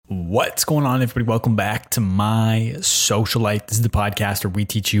What's going on, everybody? Welcome back to My Social Life. This is the podcast where we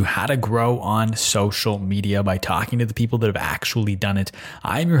teach you how to grow on social media by talking to the people that have actually done it.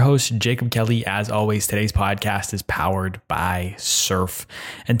 I'm your host, Jacob Kelly. As always, today's podcast is powered by Surf.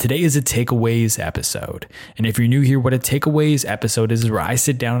 And today is a takeaways episode. And if you're new here, what a takeaways episode is where I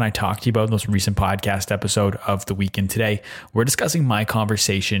sit down and I talk to you about the most recent podcast episode of the week. And today, we're discussing my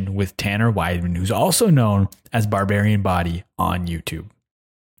conversation with Tanner Wideman, who's also known as BarbarianBody on YouTube.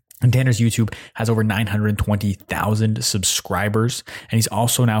 And Tanner's YouTube has over 920,000 subscribers. And he's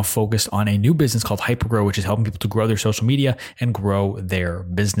also now focused on a new business called Hypergrow, which is helping people to grow their social media and grow their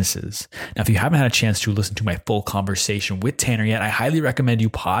businesses. Now, if you haven't had a chance to listen to my full conversation with Tanner yet, I highly recommend you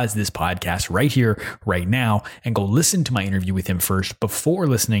pause this podcast right here, right now, and go listen to my interview with him first before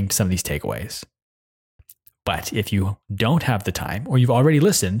listening to some of these takeaways. But if you don't have the time or you've already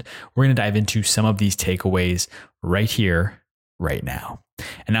listened, we're going to dive into some of these takeaways right here, right now.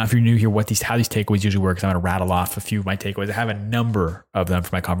 And now if you're new here, how these takeaways usually work, I'm going to rattle off a few of my takeaways. I have a number of them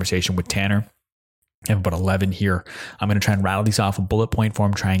for my conversation with Tanner. I have about 11 here. I'm going to try and rattle these off a bullet point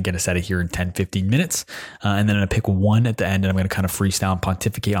form, try and get us out of here in 10, 15 minutes. And then I'm going to pick one at the end, and I'm going to kind of freestyle and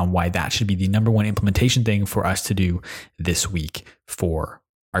pontificate on why that should be the number one implementation thing for us to do this week for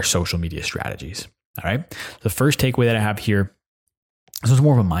our social media strategies. All right. The first takeaway that I have here, this is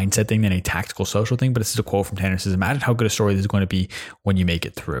more of a mindset thing than a tactical social thing, but this is a quote from Tanner. It says, imagine how good a story this is going to be when you make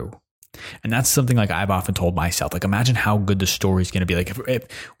it through. And that's something like I've often told myself, like imagine how good the story is going to be. Like if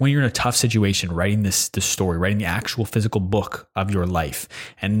when you're in a tough situation, writing this story, writing the actual physical book of your life,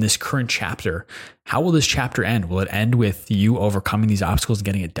 and in this current chapter, how will this chapter end? Will it end with you overcoming these obstacles and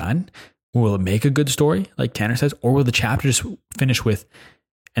getting it done? Will it make a good story, like Tanner says? Or will the chapter just finish with,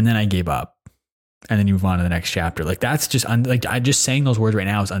 and then I gave up? And then you move on to the next chapter. Like that's just I just saying those words right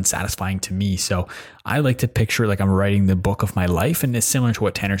now is unsatisfying to me. So I like to picture like I'm writing the book of my life, and it's similar to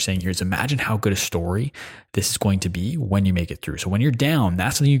what Tanner's saying here. Is imagine how good a story this is going to be when you make it through. So when you're down,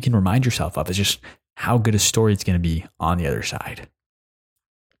 that's something you can remind yourself of. It's just how good a story it's going to be on the other side.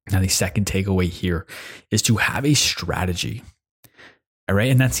 Now the second takeaway here is to have a strategy. All right.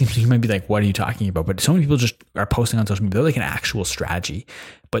 And that seems you might be like, what are you talking about? But so many people just are posting on social media. They're like an actual strategy.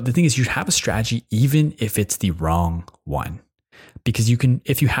 But the thing is, you have a strategy, even if it's the wrong one, because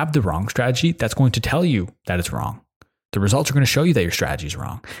if you have the wrong strategy, that's going to tell you that it's wrong. The results are going to show you that your strategy is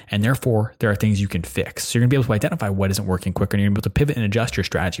wrong. And therefore, there are things you can fix. So you're going to be able to identify what isn't working quicker, and you're going to be able to pivot and adjust your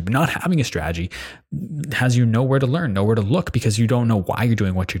strategy. But not having a strategy has you nowhere to learn, nowhere to look, because you don't know why you're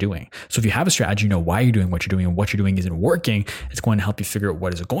doing what you're doing. So if you have a strategy, you know why you're doing what you're doing, and what you're doing isn't working, it's going to help you figure out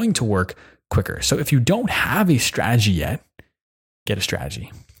what is going to work quicker. So if you don't have a strategy yet, get a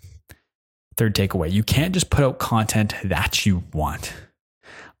strategy. Third takeaway, you can't just put out content that you want.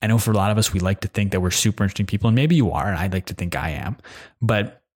 I know for a lot of us, we like to think that we're super interesting people, and maybe you are, and I'd like to think I am.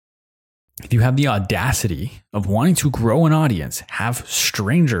 But if you have the audacity of wanting to grow an audience, have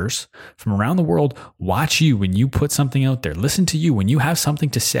strangers from around the world watch you when you put something out there, listen to you when you have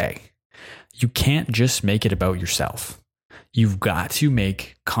something to say, you can't just make it about yourself. You've got to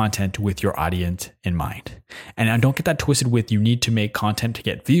make content with your audience in mind. And now don't get that twisted with you need to make content to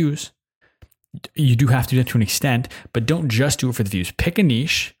get views. You do have to do that to an extent, but don't just do it for the views. Pick a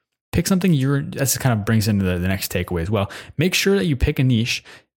niche, pick something that's kind of brings into the next takeaway as well. Make sure that you pick a niche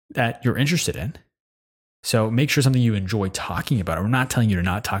that you're interested in. So make sure something you enjoy talking about. I'm not telling you to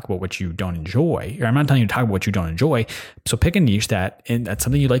not talk about what you don't enjoy, or I'm not telling you to talk about what you don't enjoy. So pick a niche that's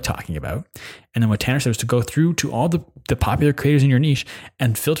something you like talking about. And then what Tanner said was to go through to all the popular creators in your niche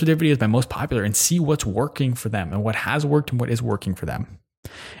and filter their videos by most popular and see what's working for them and what has worked and what is working for them.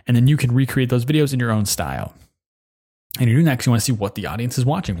 And then you can recreate those videos in your own style. And you're doing that because you want to see what the audience is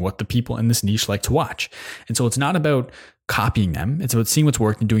watching, what the people in this niche like to watch. And so it's not about copying them. It's about seeing what's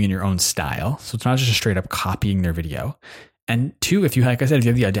worked and doing it in your own style. So it's not just a straight up copying their video. And two, if you have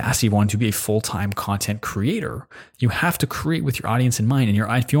the audacity of wanting to be a full-time content creator, you have to create with your audience in mind. And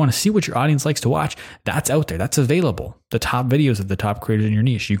if you want to see what your audience likes to watch, that's out there. That's available. The top videos of the top creators in your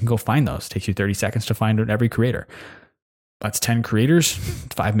niche, you can go find those. It takes you 30 seconds to find every creator. That's 10 creators,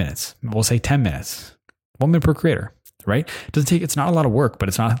 5 minutes. We'll say 10 minutes, 1 minute per creator, right? It's not a lot of work, but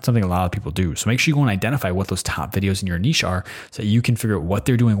it's not something a lot of people do. So make sure you go and identify what those top videos in your niche are so that you can figure out what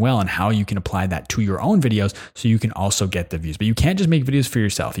they're doing well and how you can apply that to your own videos so you can also get the views. But you can't just make videos for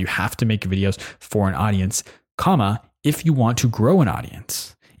yourself. You have to make videos for an audience, if you want to grow an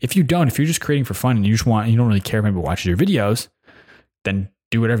audience. If you're just creating for fun and you don't really care if anybody watches your videos, then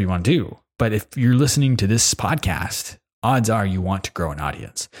do whatever you want to do. But if you're listening to this podcast, odds are you want to grow an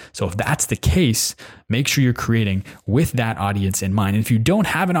audience. So if that's the case, make sure you're creating with that audience in mind. And if you don't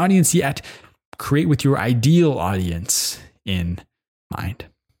have an audience yet, create with your ideal audience in mind.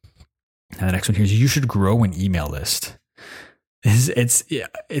 Now the next one here is you should grow an email list. It's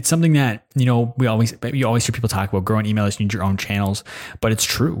something that, you always hear people talk about growing email lists, you need your own channels, but it's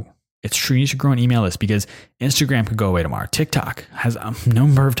true. It's true. You should grow an email list because Instagram could go away tomorrow. TikTok has a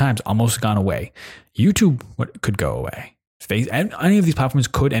number of times almost gone away. YouTube could go away. Any of these platforms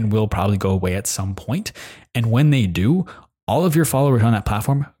could and will probably go away at some point. And when they do, all of your followers on that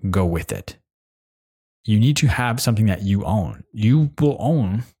platform go with it. You need to have something that you own. You will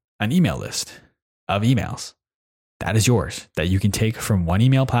own an email list of emails. That is yours, that you can take from one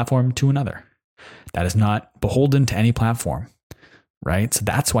email platform to another. That is not beholden to any platform, right? So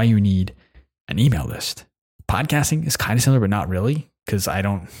that's why you need an email list. Podcasting is kind of similar, but not really, because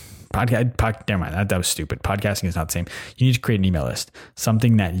never mind. That was stupid. Podcasting is not the same. You need to create an email list,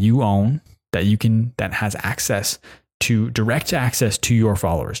 something that you own, that has direct access to your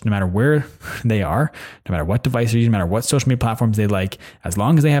followers, no matter where they are, no matter what device they're using, no matter what social media platforms they like. As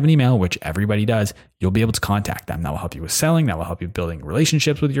long as they have an email, which everybody does, you'll be able to contact them. That will help you with selling. That will help you building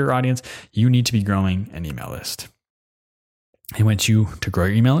relationships with your audience. You need to be growing an email list. And once to grow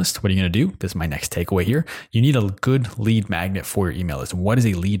your email list, what are you going to do? This is my next takeaway here. You need a good lead magnet for your email list. What is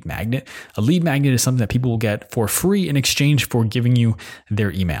a lead magnet? A lead magnet is something that people will get for free in exchange for giving you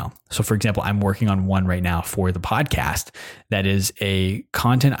their email. So for example, I'm working on one right now for the podcast that is a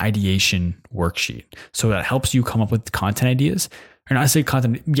content ideation worksheet. So that helps you come up with content ideas. Or not say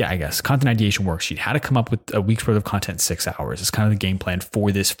content ideation worksheet, how to come up with a week's worth of content in 6 hours. It's kind of the game plan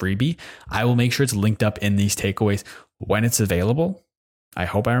for this freebie. I will make sure it's linked up in these takeaways when it's available. I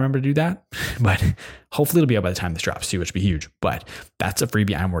hope I remember to do that, but hopefully it'll be out by the time this drops too, which would be huge. But that's a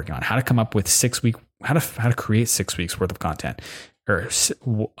freebie I'm working on. How to come up with how to create 6 weeks worth of content, or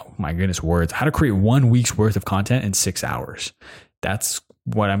my goodness words, how to create 1 week's worth of content in 6 hours. That's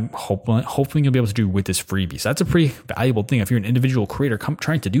what I'm hoping you'll be able to do with this freebie. So that's a pretty valuable thing. If you're an individual creator,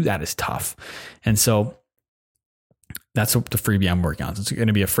 trying to do that is tough. And so that's what the freebie I'm working on. So it's going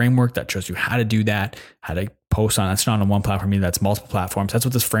to be a framework that shows you how to do that, how to post on. That's not on one platform, that's multiple platforms. That's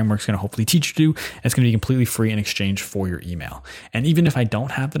what this framework is going to hopefully teach you to do. And it's going to be completely free in exchange for your email. And even if I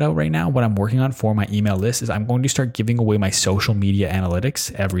don't have it out right now, what I'm working on for my email list is I'm going to start giving away my social media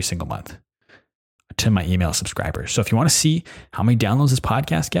analytics every single month to my email subscribers. So if you want to see how many downloads this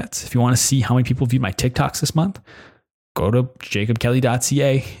podcast gets, if you want to see how many people view my TikToks this month, go to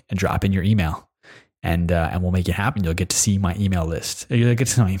jacobkelly.ca and drop in your email. And we'll make it happen. You'll get to see my email list. You'll get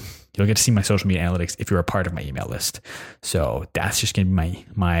to see my social media analytics if you're a part of my email list. So that's just going to be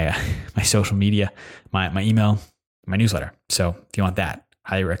my social media, my email, my newsletter. So if you want that,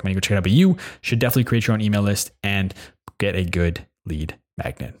 highly recommend you go check it out. But you should definitely create your own email list and get a good lead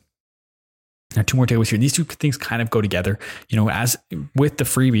magnet. Now, 2 more takeaways here. These 2 things kind of go together. As with the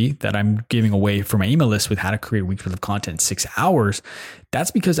freebie that I'm giving away for my email list with how to create a week's worth of content in 6 hours,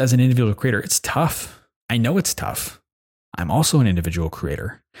 that's because as an individual creator, it's tough. I know it's tough. I'm also an individual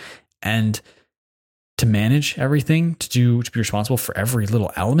creator. And to manage everything, to be responsible for every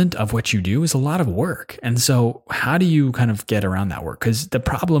little element of what you do is a lot of work. And so how do you kind of get around that work? Because the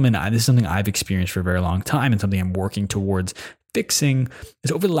problem, and this is something I've experienced for a very long time and something I'm working towards fixing,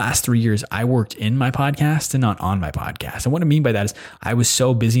 is over the last 3 years, I worked in my podcast and not on my podcast. And what I mean by that is I was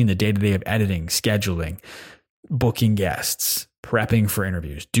so busy in the day-to-day of editing, scheduling, booking guests, prepping for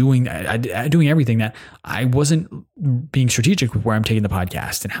interviews, doing everything that I wasn't being strategic with where I'm taking the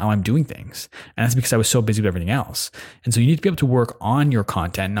podcast and how I'm doing things. And that's because I was so busy with everything else. And so you need to be able to work on your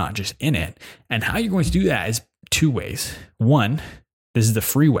content, not just in it. And how you're going to do that is 2 ways. One, this is the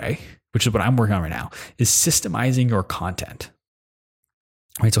free way, which is what I'm working on right now, is systemizing your content.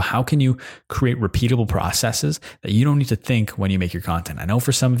 Right. So how can you create repeatable processes that you don't need to think when you make your content? I know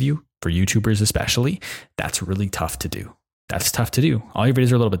for some of you, for YouTubers especially, that's really tough to do. That's tough to do. All your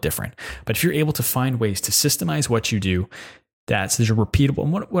videos are a little bit different. But if you're able to find ways to systemize what you do, there's a repeatable.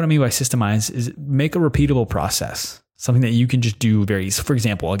 And what I mean by systemize is make a repeatable process, something that you can just do very easy. For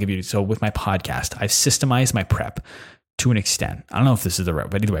example, I'll give you, so with my podcast, I've systemized my prep to an extent. I don't know if this is the right,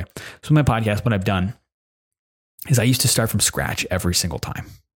 but either way. So with my podcast, what I've done is I used to start from scratch every single time.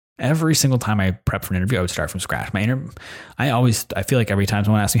 Every single time I prep for an interview, I would start from scratch. I feel like every time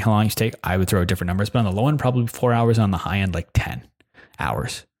someone asks me how long it take, I would throw different numbers, but on the low end, probably 4 hours, on the high end, like 10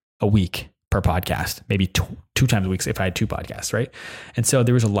 hours a week per podcast, maybe two times a week if I had 2 podcasts, right? And so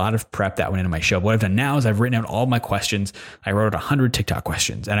there was a lot of prep that went into my show. What I've done now is I've written out all my questions. I wrote 100 TikTok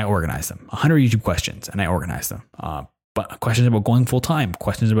questions and I organized them, 100 YouTube questions and I organized them. But questions about going full time,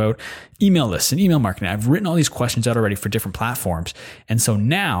 questions about email lists and email marketing. I've written all these questions out already for different platforms. And so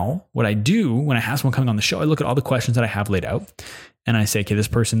now what I do when I have someone coming on the show, I look at all the questions that I have laid out and I say, okay, this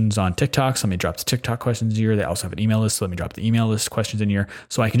person's on TikTok. So let me drop the TikTok questions here. They also have an email list. So let me drop the email list questions in here.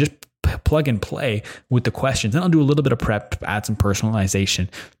 So I can just plug and play with the questions. Then I'll do a little bit of prep, add some personalization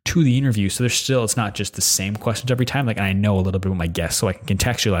to the interview. So it's not just the same questions every time. Like, and I know a little bit about my guests, so I can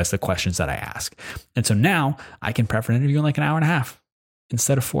contextualize the questions that I ask. And so now I can prep for an interview in like an hour and a half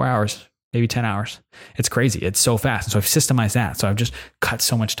instead of 4 hours, maybe 10 hours. It's crazy. It's so fast. And so I've systemized that. So I've just cut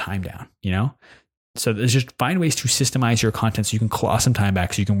so much time down, So there's just find ways to systemize your content so you can claw some time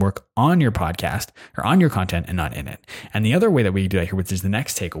back so you can work on your podcast or on your content and not in it. And the other way that we do that here, which is the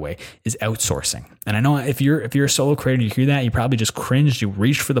next takeaway, is outsourcing. And I know if you're a solo creator and you hear that, you probably just cringed. You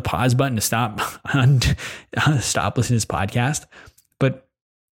reached for the pause button to stop listening to this podcast. But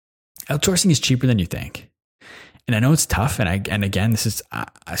outsourcing is cheaper than you think. And I know it's tough. And again, this is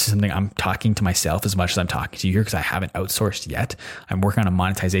something I'm talking to myself as much as I'm talking to you here because I haven't outsourced yet. I'm working on a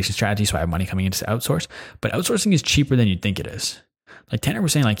monetization strategy, so I have money coming in to outsource. But outsourcing is cheaper than you'd think it is. Like Tanner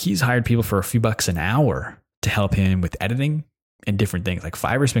was saying, like he's hired people for a few bucks an hour to help him with editing and different things. Like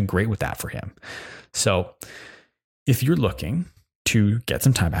Fiverr's been great with that for him. So if you're looking to get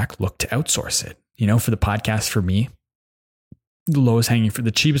some time back, look to outsource it. For the podcast, for me, the lowest hanging fruit,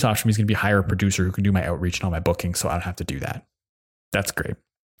 the cheapest option is going to be hire a producer who can do my outreach and all my bookings, so I don't have to do that. That's great.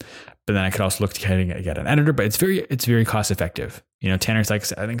 But then I could also look to get an editor, but it's very cost effective. Tanner's like,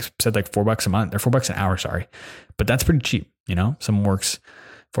 I think said like $4 a month or $4 an hour. Sorry. But that's pretty cheap. Someone works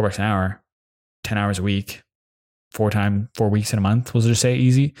 $4 an hour, 10 hours a week, 4 weeks in a month. We'll just say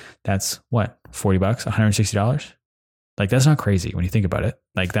easy. That's what? $40, $160. Like that's not crazy when you think about it.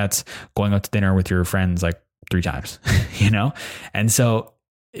 Like that's going out to dinner with your friends, like 3 times, And so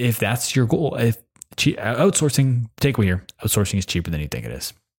if that's your goal, outsourcing, takeaway here, outsourcing is cheaper than you think it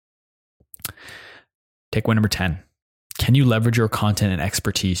is. Takeaway number 10, can you leverage your content and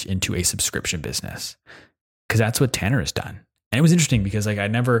expertise into a subscription business? Because that's what Tanner has done. And it was interesting because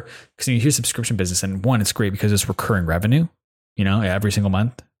because you hear subscription business and one, it's great because it's recurring revenue, every single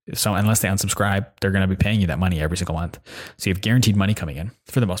month. So unless they unsubscribe, they're going to be paying you that money every single month. So you have guaranteed money coming in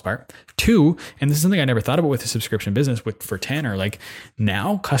for the most part. 2, and this is something I never thought about with a subscription business for Tanner, like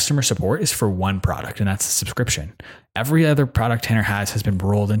now customer support is for one product and that's the subscription. Every other product Tanner has been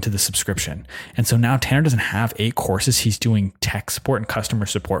rolled into the subscription. And so now Tanner doesn't have 8 courses he's doing tech support and customer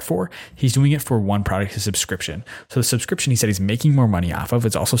support for. He's doing it for one product, his subscription. So the subscription he said he's making more money off of.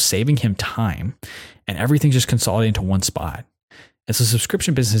 It's also saving him time and everything's just consolidated into one spot. And so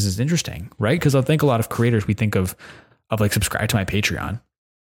subscription business is interesting, right? Because I think a lot of creators, we think of like subscribe to my Patreon,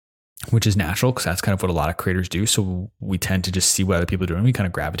 which is natural because that's kind of what a lot of creators do. So we tend to just see what other people are doing. We kind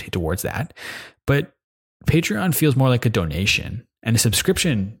of gravitate towards that. But Patreon feels more like a donation and a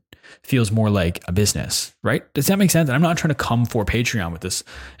subscription feels more like a business, right? Does that make sense? And I'm not trying to come for Patreon with this.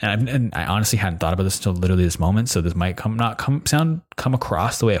 And I honestly hadn't thought about this until literally this moment. So this might come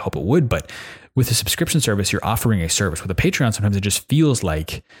across the way I hope it would, but with a subscription service, you're offering a service. With a Patreon, sometimes it just feels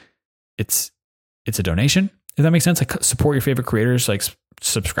like it's a donation. If that makes sense, like support your favorite creators, like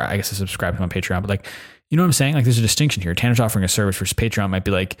subscribe. I guess I subscribe to them on Patreon, but like, you know what I'm saying? Like there's a distinction here. Tanner's offering a service versus Patreon might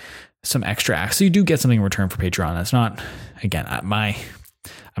be like some extra access. So you do get something in return for Patreon. That's not, again, I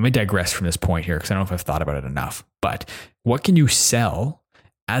may digress from this point here because I don't know if I've thought about it enough, but what can you sell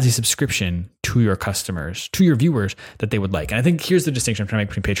as a subscription to your customers, to your viewers that they would like? And I think here's the distinction I'm trying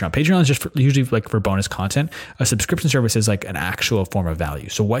to make between Patreon. Patreon is just usually like for bonus content. A subscription service is like an actual form of value.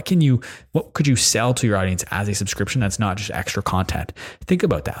 So what could you sell to your audience as a subscription that's not just extra content? Think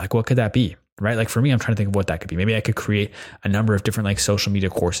about that. Like what could that be? Right? Like for me, I'm trying to think of what that could be. Maybe I could create a number of different like social media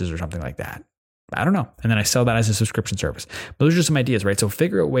courses or something like that. I don't know. And then I sell that as a subscription service. But those are just some ideas, right? So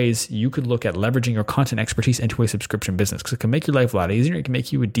figure out ways you could look at leveraging your content expertise into a subscription business because it can make your life a lot easier. It can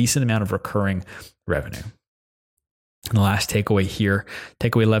make you a decent amount of recurring revenue. And the last takeaway here,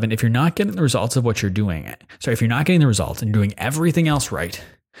 takeaway 11, if you're not getting the results of what you're doing, if you're not getting the results and you're doing everything else right,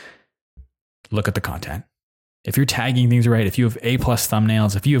 look at the content. If you're tagging things right, if you have A+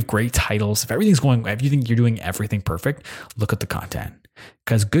 thumbnails, if you have great titles, if you think you're doing everything perfect, look at the content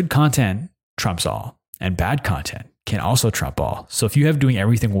because good content trumps all and bad content can also trump all. So if you have doing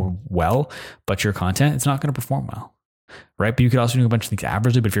everything well, but your content, it's not going to perform well, right? But you could also do a bunch of things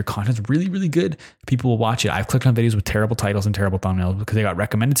averagely, but if your content's really, really good, people will watch it. I've clicked on videos with terrible titles and terrible thumbnails because they got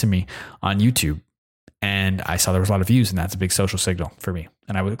recommended to me on YouTube and I saw there was a lot of views and that's a big social signal for me.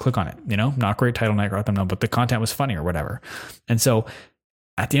 And I would click on it, not great title, not great thumbnail, but the content was funny or whatever. And so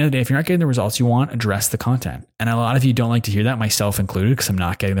at the end of the day, if you're not getting the results you want, address the content. And a lot of you don't like to hear that, myself included, because I'm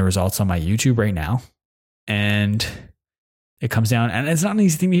not getting the results on my YouTube right now. And it comes down, and it's not an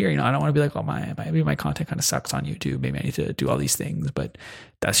easy thing to hear. I don't want to be like, maybe my content kind of sucks on YouTube. Maybe I need to do all these things, but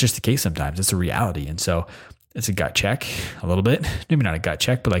that's just the case sometimes. It's a reality. And so it's a gut check a little bit, maybe not a gut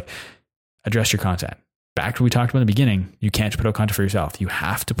check, but like address your content. back to what we talked about in the beginning, you can't put out content for yourself. You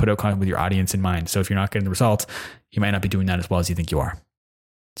have to put out content with your audience in mind. So if you're not getting the results, you might not be doing that as well as you think you are.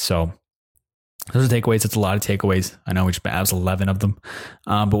 So those are takeaways. It's a lot of takeaways. I know we just have 11 of them.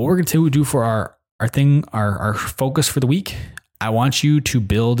 But what we're going to do for our focus for the week, I want you to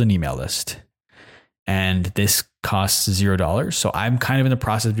build an email list. And this costs $0. So I'm kind of in the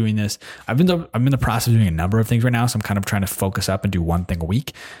process of doing this. I'm in the process of doing a number of things right now. So I'm kind of trying to focus up and do one thing a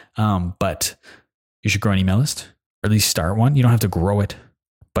week. But you should grow an email list, or at least start one. You don't have to grow it,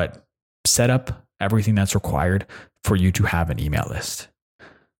 but set up everything that's required for you to have an email list.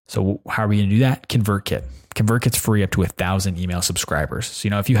 So how are we going to do that? ConvertKit. ConvertKit's free up to 1,000 email subscribers. So,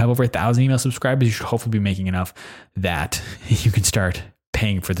 if you have over 1,000 email subscribers, you should hopefully be making enough that you can start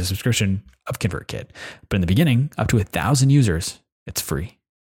paying for the subscription of ConvertKit. But in the beginning, up to 1,000 users, it's free.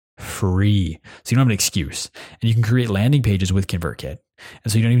 Free. So you don't have an excuse. And you can create landing pages with ConvertKit.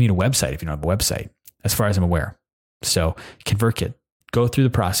 And so you don't even need a website if you don't have a website, as far as I'm aware. So ConvertKit, go through the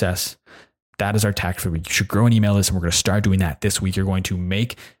process. That is our tactic for the week. You should grow an email list, and we're going to start doing that this week. You're going to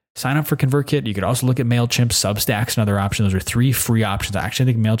sign up for ConvertKit. You could also look at MailChimp, Substack's another option. Those are 3 free options. I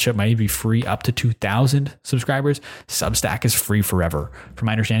actually think MailChimp might be free up to 2,000 subscribers. Substack is free forever. From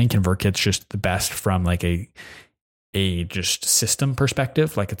my understanding, ConvertKit's just the best from like a just system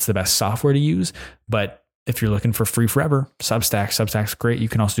perspective. Like it's the best software to use. But if you're looking for free forever, Substack's great. You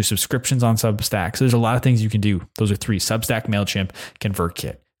can also do subscriptions on Substack. So there's a lot of things you can do. Those are 3: Substack, MailChimp,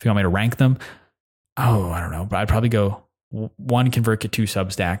 ConvertKit. If you want me to rank them, I don't know, but I'd probably go 1 ConvertKit, 2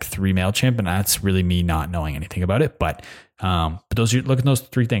 Substack, 3 MailChimp. And that's really me not knowing anything about it. But look at those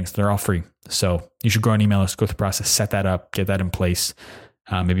 3 things. They're all free. So you should grow an email list, go through the process, set that up, get that in place.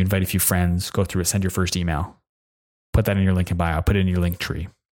 Maybe invite a few friends, go through it, send your first email, put that in your link in bio, put it in your link tree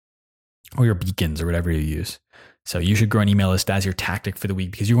or your beacons or whatever you use. So you should grow an email list as your tactic for the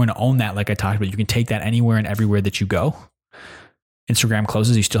week, because you're going to own that. Like I talked about, you can take that anywhere and everywhere that you go. Instagram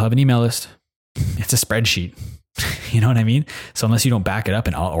closes, you still have an email list. It's a spreadsheet. You know what I mean? So unless you don't back it up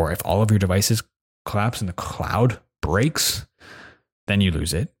or if all of your devices collapse and the cloud breaks, then you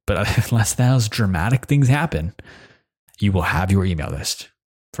lose it. But unless those dramatic things happen, you will have your email list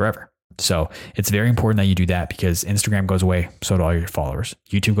forever. So it's very important that you do that, because Instagram goes away, so do all your followers.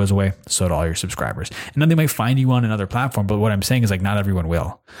 YouTube goes away, so do all your subscribers. And then they might find you on another platform. But what I'm saying is, like, not everyone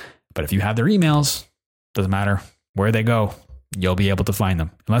will. But if you have their emails, doesn't matter where they go, you'll be able to find them.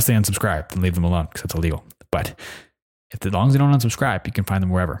 Unless they unsubscribe, then leave them alone, because that's illegal. But as long as they don't unsubscribe, you can find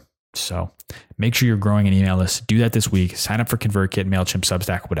them wherever. So make sure you're growing an email list. Do that this week. Sign up for ConvertKit, MailChimp,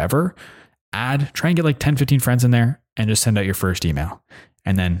 Substack, whatever. Try and get like 10, 15 friends in there and just send out your first email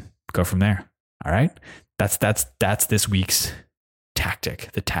and then go from there. All right. That's this week's tactic,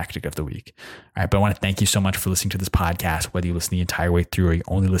 the tactic of the week. All right. But I want to thank you so much for listening to this podcast, whether you listen the entire way through or you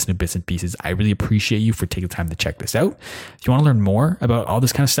only listen to bits and pieces. I really appreciate you for taking the time to check this out. If you want to learn more about all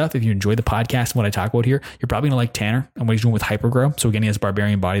this kind of stuff, if you enjoy the podcast and what I talk about here, you're probably going to like Tanner and what he's doing with Hypergrow. So again, he has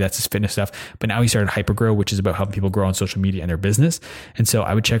BarbarianBody, that's his fitness stuff. But now he started Hypergrow, which is about helping people grow on social media and their business. And so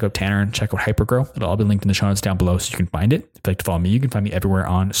I would check out Tanner and check out Hypergrow. It'll all be linked in the show notes down below so you can find it. If you'd like to follow me, you can find me everywhere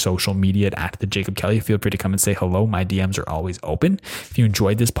on social media at the Jacob Kelly. Feel free to come and say hello. My DMs are always open. If you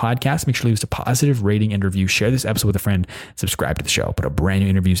enjoyed this podcast, make sure to leave us a positive rating and review. Share this episode with a friend. Subscribe to the show. Put up brand new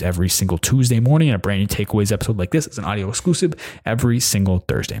interviews every single Tuesday morning, and a brand new takeaways episode like this is an audio exclusive every single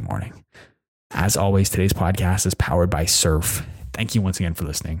Thursday morning. As always, today's podcast is powered by Surf. Thank you once again for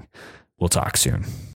listening. We'll talk soon.